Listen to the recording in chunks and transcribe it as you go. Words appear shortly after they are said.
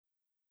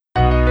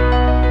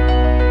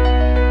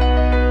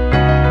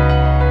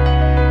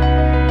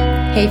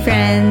Hey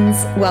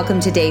friends, welcome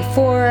to day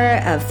 4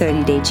 of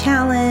 30-day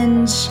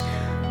challenge.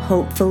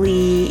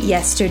 Hopefully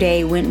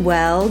yesterday went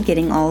well,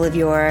 getting all of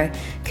your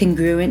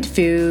congruent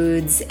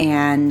foods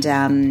and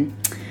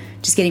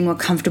just getting more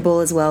comfortable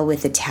as well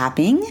with the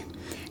tapping.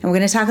 And we're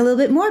going to talk a little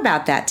bit more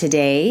about that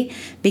today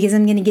because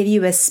I'm going to give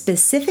you a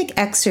specific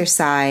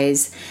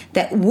exercise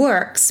that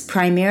works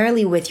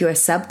primarily with your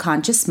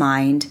subconscious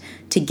mind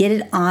to get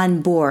it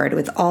on board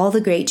with all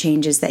the great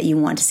changes that you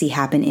want to see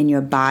happen in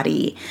your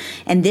body.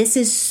 And this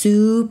is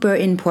super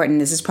important.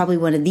 This is probably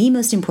one of the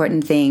most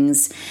important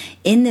things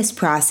in this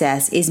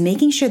process, is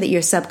making sure that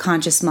your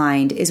subconscious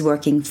mind is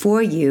working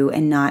for you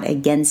and not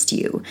against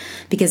you.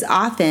 Because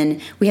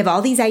often we have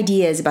all these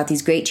ideas about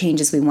these great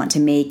changes we want to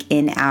make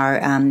in our,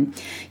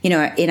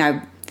 in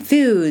our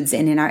foods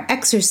and in our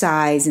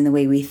exercise and the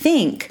way we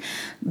think.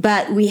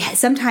 But we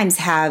sometimes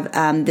have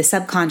the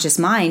subconscious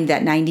mind,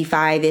 that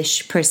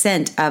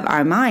 95-ish% of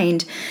our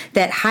mind,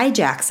 that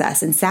hijacks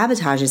us and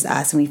sabotages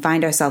us, and we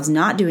find ourselves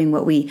not doing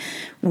what we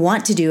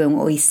want to do and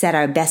what we set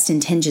our best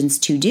intentions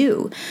to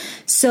do.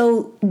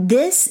 So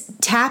this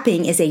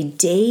tapping is a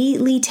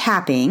daily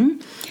tapping,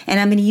 and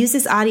I'm going to use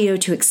this audio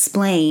to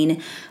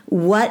explain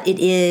what it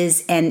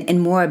is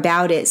and more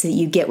about it so that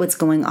you get what's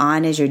going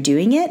on as you're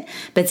doing it.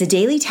 But it's a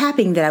daily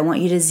tapping that I want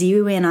you to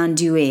zero in on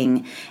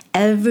doing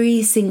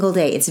every single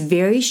day. It's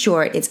very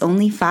short. It's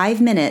only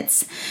 5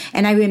 minutes.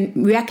 And I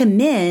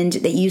recommend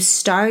that you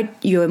start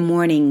your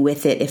morning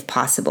with it if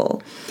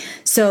possible.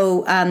 So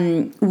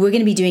we're going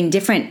to be doing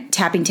different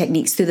tapping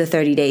techniques through the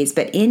 30 days.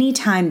 But any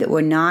time that we're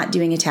not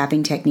doing a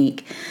tapping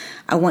technique,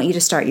 I want you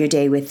to start your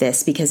day with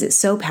this because it's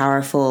so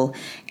powerful,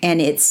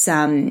 and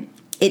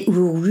it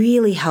will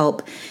really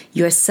help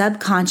your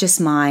subconscious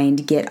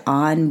mind get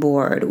on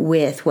board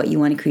with what you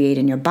want to create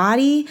in your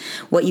body,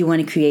 what you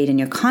want to create in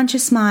your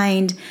conscious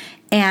mind,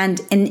 and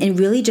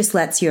really just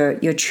lets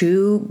your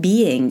true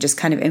being just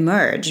kind of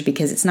emerge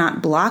because it's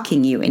not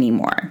blocking you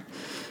anymore.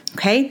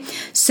 Okay?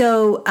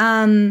 So,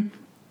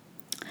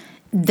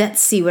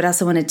 let's see what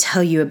else I want to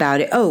tell you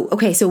about it. Oh,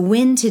 okay. So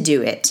when to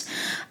do it.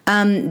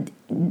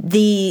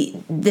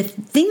 The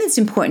thing that's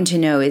important to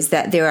know is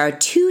that there are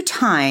 2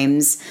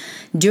 times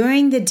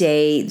during the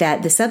day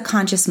that the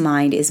subconscious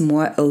mind is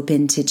more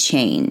open to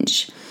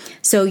change.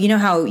 So you know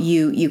how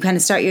you kind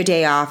of start your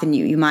day off and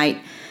you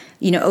might,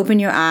 open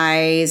your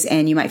eyes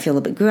and you might feel a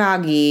little bit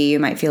groggy. You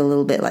might feel a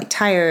little bit like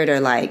tired or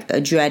like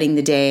dreading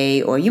the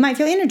day, or you might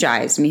feel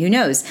energized. I mean, who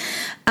knows?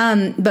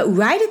 But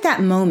right at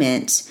that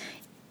moment,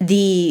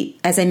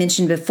 as I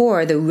mentioned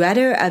before, the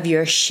rudder of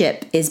your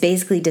ship is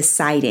basically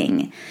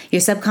deciding.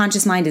 Your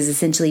subconscious mind is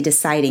essentially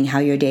deciding how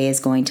your day is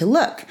going to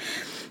look.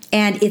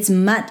 And it's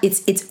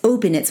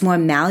open, it's more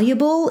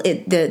malleable.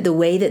 The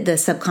way that the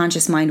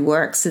subconscious mind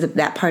works, so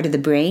that part of the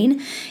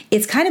brain,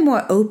 it's kind of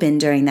more open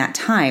during that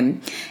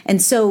time.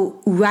 And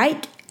so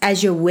right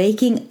as you're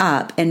waking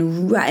up,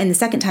 and the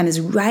second time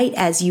is right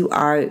as you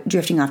are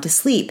drifting off to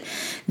sleep,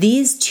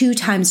 these 2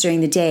 times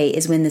during the day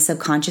is when the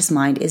subconscious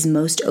mind is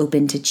most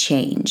open to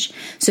change.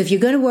 So if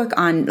you're going to work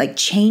on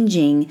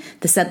changing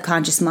the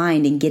subconscious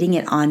mind and getting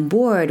it on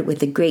board with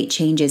the great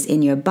changes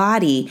in your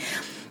body,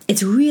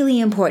 it's really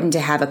important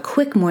to have a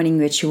quick morning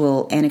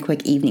ritual and a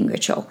quick evening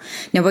ritual.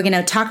 Now, we're going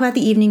to talk about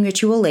the evening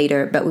ritual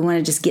later, but we want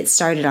to just get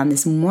started on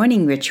this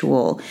morning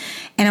ritual.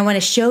 And I want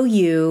to show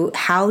you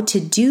how to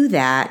do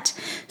that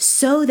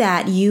so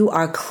that you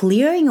are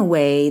clearing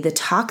away the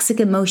toxic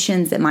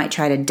emotions that might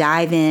try to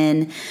dive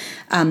in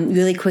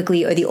really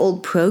quickly, or the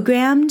old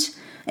programmed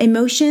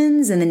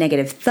emotions and the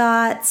negative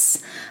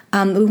thoughts.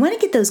 We want to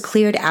get those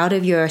cleared out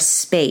of your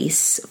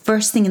space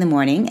first thing in the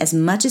morning as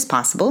much as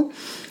possible.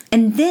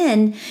 And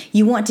then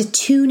you want to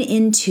tune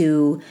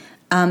into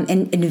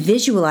and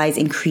visualize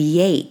and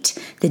create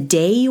the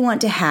day you want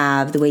to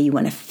have, the way you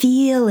want to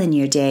feel in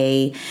your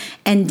day,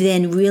 and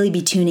then really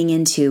be tuning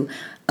into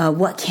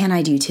what can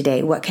I do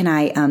today?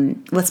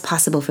 What's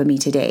possible for me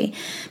today?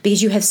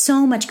 Because you have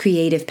so much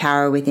creative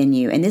power within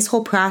you. And this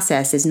whole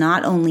process is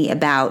not only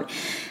about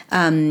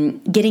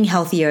getting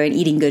healthier and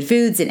eating good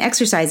foods and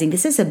exercising.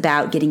 This is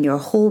about getting your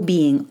whole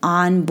being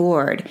on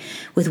board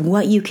with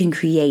what you can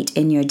create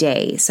in your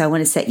day. So I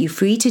want to set you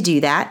free to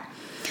do that.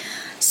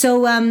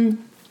 So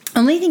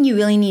only thing you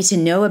really need to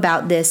know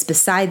about this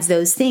besides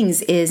those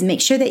things is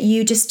make sure that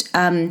you just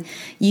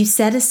you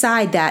set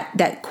aside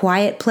that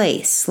quiet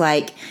place.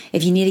 Like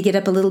if you need to get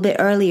up a little bit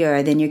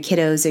earlier than your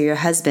kiddos or your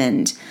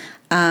husband,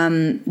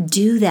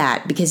 do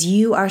that because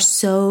you are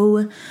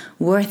so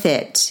worth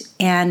it.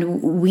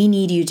 And we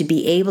need you to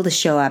be able to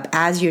show up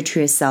as your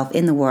truest self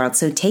in the world.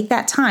 So take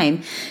that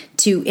time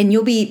to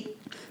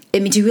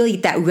really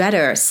get that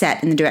rudder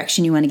set in the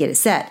direction you want to get it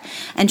set.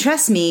 And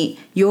trust me,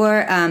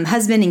 your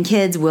husband and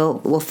kids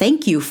will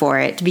thank you for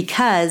it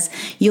because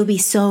you'll be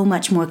so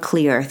much more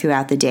clear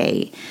throughout the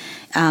day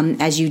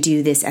as you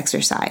do this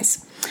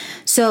exercise.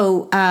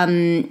 So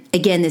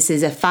again, this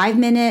is a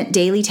 5-minute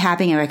daily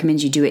tapping. I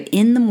recommend you do it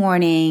in the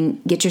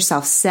morning. Get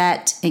yourself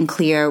set and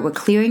clear. We're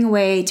clearing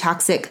away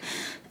toxic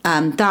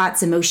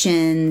thoughts,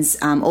 emotions,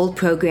 old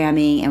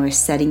programming, and we're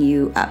setting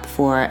you up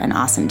for an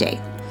awesome day.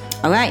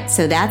 All right,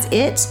 so that's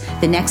it.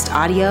 The next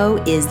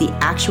audio is the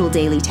actual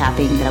daily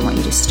tapping that I want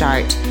you to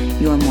start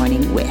your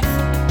morning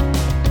with.